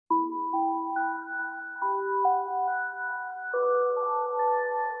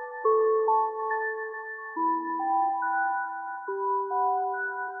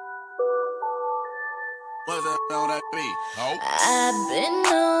I've been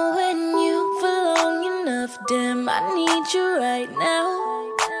knowing you for long enough, damn, I need you right now.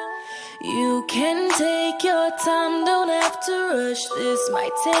 You can take your time, don't have to rush, this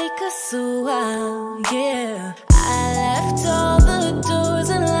might take us a while, yeah. I left all the doors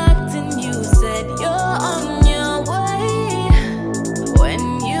unlocked and you said you're on your way. When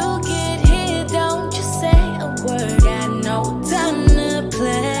you get here, don't you say a word, got no time to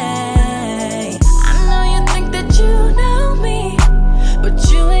play. I know you think that you know me, but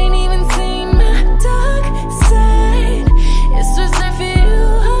you ain't even seen my dark side. It's reserved for you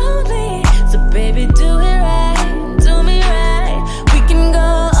only, so baby do it right, do me right. We can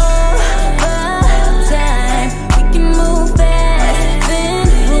go over time, we can move fast, then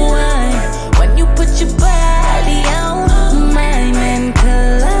rewind. When you put your body on mine and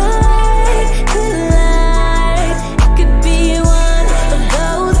collide, collide. It could be one of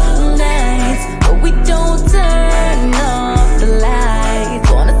those nights where we don't turn off the lights.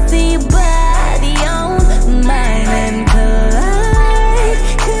 Wanna see your body on mine and collide,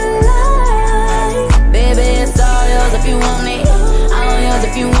 collide. Baby, it's all yours if you want it, all yours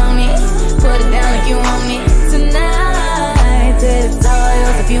if you want it. Put it down like you want it tonight. Said it's all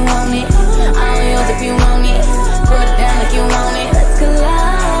yours if you want it, all yours if you want it. Put it down like you want it, let's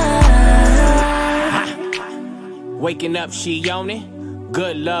collide. Waking up, she on it.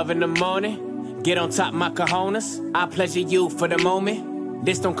 Good love in the morning. Get on top my cojones. I pleasure you for the moment.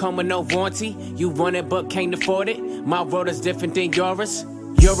 This don't come with no warranty. You want it but can't afford it. My world is different than yours.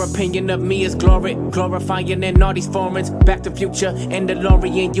 Your opinion of me is glory, glorifying in all these foreigns. Back to Future and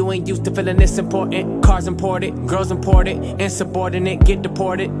DeLorean. You ain't used to feeling this important. Cars imported, girls imported, insubordinate, get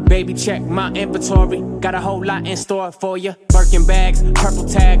deported. Baby, check my inventory. Got a whole lot in store for you. Birkin bags, purple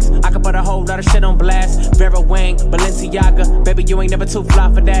tags. I can put a whole lot of shit on blast. Vera Wang, Balenciaga. Baby, you ain't never too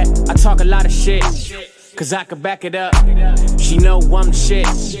fly for that. I talk a lot of shit, cause I can back it up. She know I'm the shit,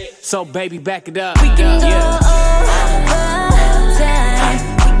 so baby, back it up. We can go over time,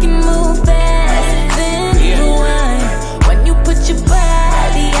 we can move fast, then rewind. When you put your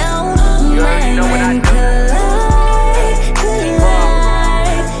body on mine and collide,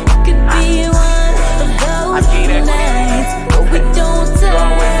 collide. It could be one of those nights where we don't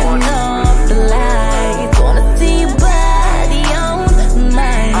turn off the lights. Wanna see your body on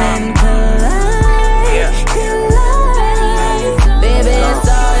mine and collide, collide. Baby, it's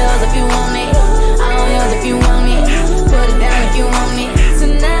all yours if you want it, all yours if you want it. Put it down if you want it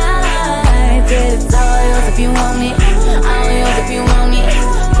tonight. Said it's all yours if you want it, all yours if you want it.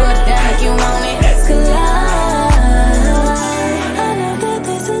 Put it down if you want it, let's collide. I know that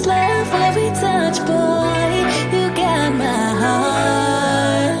this is love when we touch, boy. You got my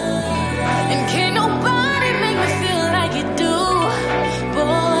heart, and can't nobody make me feel like you do,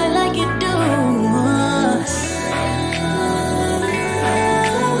 boy, like you do.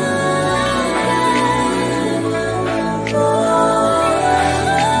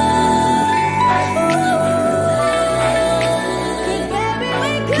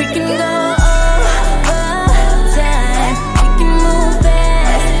 We can go over time, we can move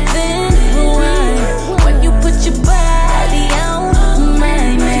fast, then rewind. When you put your body on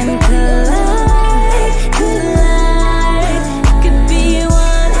mine and collide, collide. It could be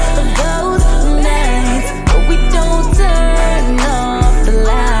one of those nights where we don't turn off the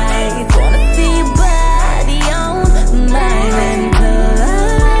lights. Wanna see your body on mine and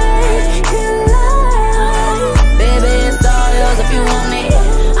collide, collide. Baby, it's all yours if you want it,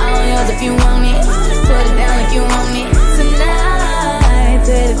 all yours if you want it. Put it down like you want it tonight.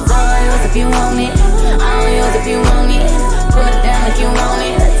 Said it's all yours if you want it, all yours if you want it. Put it down like you want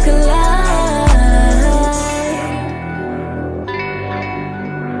it, let's collide.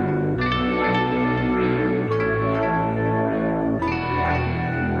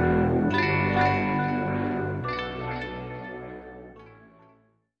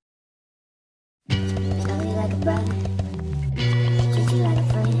 Love you like a brother, treat you like a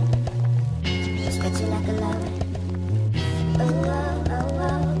friend, respect you like a lover. Oh, oh, oh,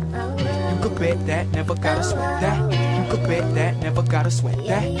 oh, oh, oh. You could bet that, never gotta sweat that. You could bet that, never gotta sweat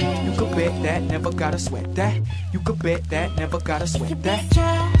that. You could bet that, never gotta sweat that. You could bet that, never gotta If you sweat be that. the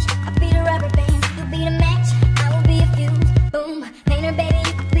trash, I'll be the rubber band. You be the match, I will be a fuse. Boom, painter, baby,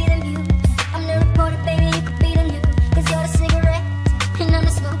 you could be the muse. I'm the reporter, baby, you could be the news. Cause you're the cigarette, and I'm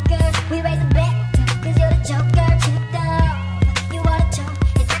the smoker. We raise a bet, cause you're the joker. Checked out, you are the chalk.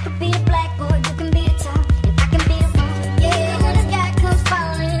 And I could be the blackboard, you can be the top. And I can be the phone. Yeah, when the sky comes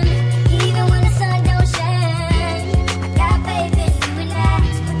falling, even when the sun don't shine, I got faith in you and I.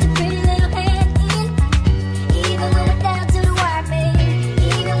 Just put your pretty little hand in. Even when we're down to the wire, baby.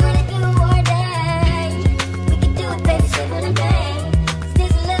 Even when it's do or die.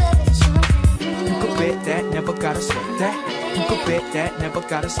 never gotta sweat that. You could bet that, never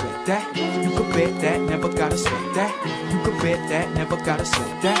gotta sweat that. You could bet that, never gotta sweat that. You could bet that, never gotta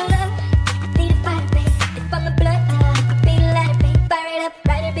sweat that. Be the fire, baby. If I'm the blood, you could be the lighter, baby. Fire it up,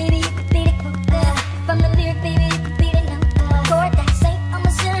 writer, baby. You could be the quote. If I'm the lyric, baby, you could be the note. Chord that say I'm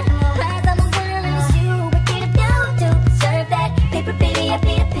a sinner. Cries, I'm a winner, and it's you. What did I do to deserve that? Paper, baby, I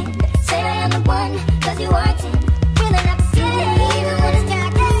be the pen. Say I am the one, cause you are 10. Feeling up the even when it's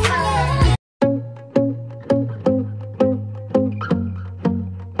got that fire.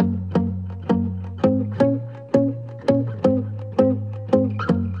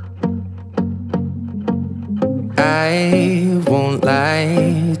 I won't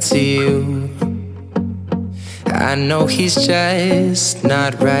lie to you. I know he's just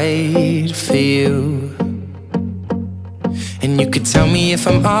not right for you. And you could tell me if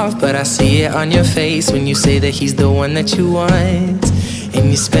I'm off, but I see it on your face when you say that he's the one that you want. And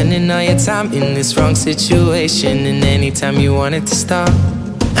you're spending all your time in this wrong situation, and anytime you want it to stop,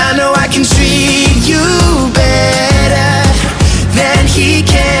 I know I can treat you better than he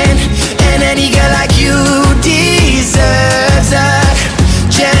can. And any girl like you deserves a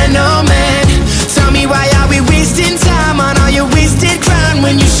gentleman. Tell me, why are we wasting time on all your wasted crown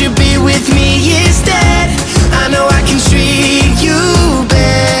when you should be with me instead? I know I can treat you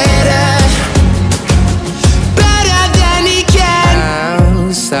better, better than he can.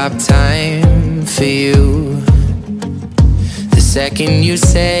 I'll stop time for you the second you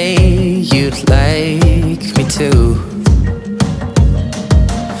say you'd like me to.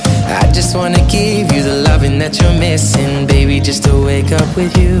 I just wanna give you the loving that you're missing, baby. Just to wake up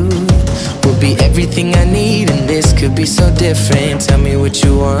with you will be everything I need, and this could be so different. Tell me what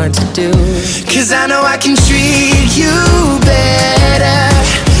you want to do, cause I know I can treat you better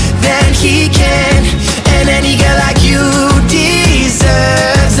than he can. And any girl like you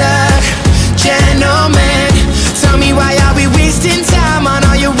deserves a gentleman. Tell me, why are we wasting time on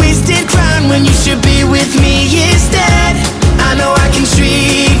all your wasted crown when you should be with me instead? I know I can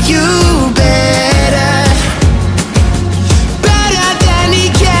treat you better, better than he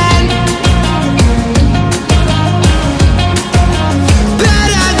can,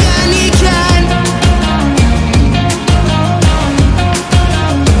 better than he can.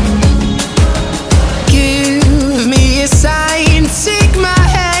 Give me a sign, take my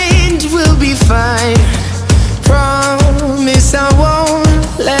hand, we'll be fine. Promise I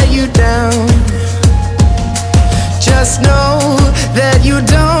won't let you down. Just know that you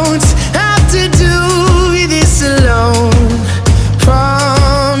don't have to do this alone.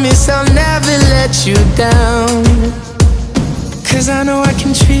 Promise I'll never let you down, cause I know I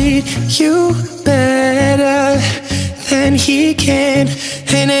can treat you better than he can.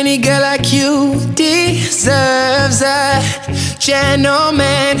 And any girl like you deserves a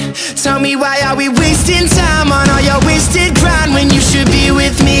gentleman. Tell me, why are we wasting time on all your wasted grind when you should be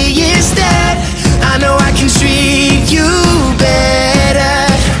with me instead? I know I can treat you better,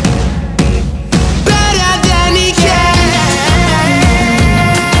 better than he can.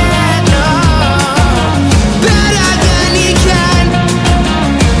 Oh, better than he can,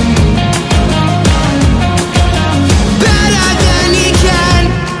 better than he can.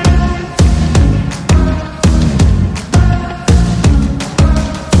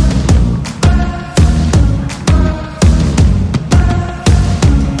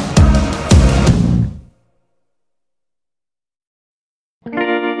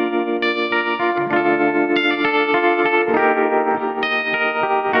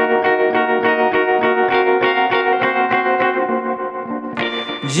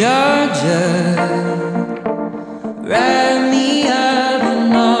 Georgia, right.